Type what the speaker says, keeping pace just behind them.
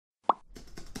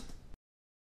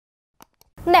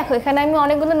দেখো এখানে আমি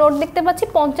অনেকগুলো নোট দেখতে পাচ্ছি,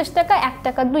 50 টাকা, 1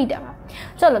 টাকা, 2 টাকা।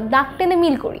 চলো দাগ টেনে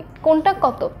মিল করি, কোনটা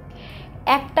কত?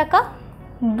 1 টাকা,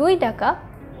 2 টাকা,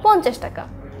 50 টাকা,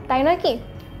 তাই নয় কি?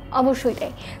 অবশ্যই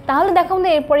তাই। তাহলে দেখো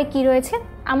আমাদের এরপরে কি রয়েছে,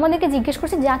 আমাদেরকে জিজ্ঞেস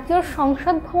করছে জাতীয়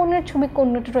সংসদ ভবনের ছবি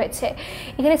কোনটি রয়েছে।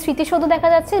 এখানে স্মৃতিসৌধ দেখা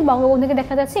যাচ্ছে, বঙ্গবন্ধুকে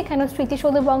দেখা যাচ্ছে, এখানেও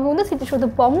স্মৃতিসৌধ বঙ্গবন্ধু, স্মৃতিসৌধ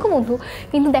বঙ্গবন্ধু,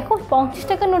 কিন্তু দেখো 50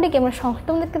 টাকার নোটে কি আমরা সংসদ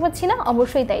ভবন দেখতে পাচ্ছি না?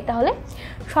 অবশ্যই তাই, তাহলে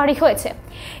সঠিক হয়েছে।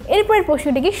 এরপরের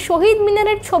প্রশ্নটি কি, শহীদ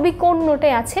মিনারের ছবি কোন নোটে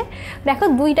আছে? দেখো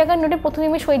 2 টাকার নোটে প্রথমে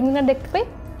আমি শহীদ মিনার দেখতে পাই।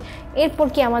 এরপর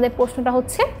কি আমাদের প্রশ্নটা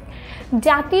হচ্ছে,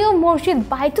 জাতীয় মসজিদ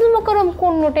বাইতুল মোকাররম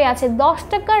কোন নোটে আছে? 10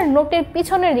 টাকার নোটের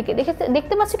পিছনের দিকে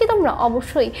দেখতে পাচ্ছ কি তোমরা?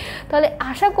 অবশ্যই। তাহলে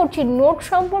আশা করছি নোট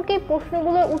সম্পর্কে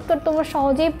প্রশ্নগুলোর উত্তর তোমরা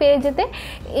সহজেই পেয়ে যেতে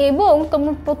এবং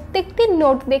তোমরা প্রত্যেকটি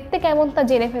নোট দেখতে কেমন তা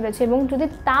জেনে ফেলেছো। এবং যদি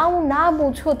তাও না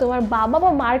বুঝো, তোমার বাবা বা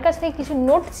মার কাছ থেকে কিছু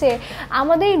নোট চেয়ে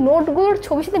আমাদের এই নোটগুলোর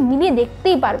ছবির সাথে মিলিয়ে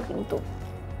দেখতেই পারো কিন্তু।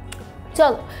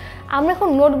 চলো আমরা এখন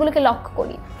নোটগুলোকে লক্ষ্য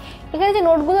করি। এখানে যে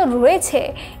নোটগুলো রয়েছে,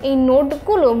 এই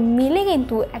নোটগুলো মিলে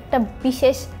কিন্তু একটা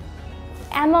বিশেষ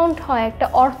অ্যামাউন্ট হয়, একটা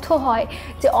অর্থ হয়,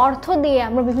 যে অর্থ দিয়ে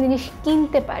আমরা বিভিন্ন জিনিস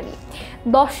কিনতে পারি।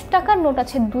 10 টাকার নোট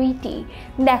আছে 2টি,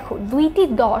 দেখো 2টি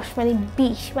 10 মানে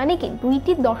 20, মানে কি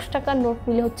 2টি 10 টাকার নোট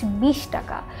মিলে হচ্ছে 20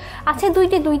 টাকা। আছে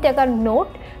 2টি 2 টাকার নোট,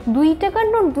 2 টাকার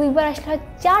নোট 2 বার আসলে হয়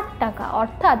 4 টাকা,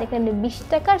 অর্থাৎ এখানে 20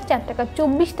 টাকার 4 টাকা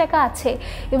 24 টাকা আছে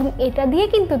এবং এটা দিয়ে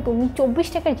কিন্তু তুমি 24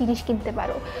 টাকার জিনিস কিনতে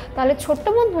পারো। তাহলে ছোট্ট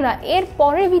বন্ধুরা, এর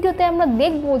পরের ভিডিওতে আমরা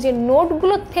দেখব যে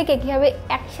নোটগুলোর থেকে কীভাবে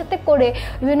একসাথে করে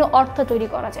বিভিন্ন অর্থ তৈরি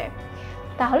করা যায়।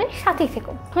 তাহলে সাথেই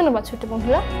থেকো। ধন্যবাদ ছোট্ট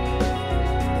বন্ধুরা।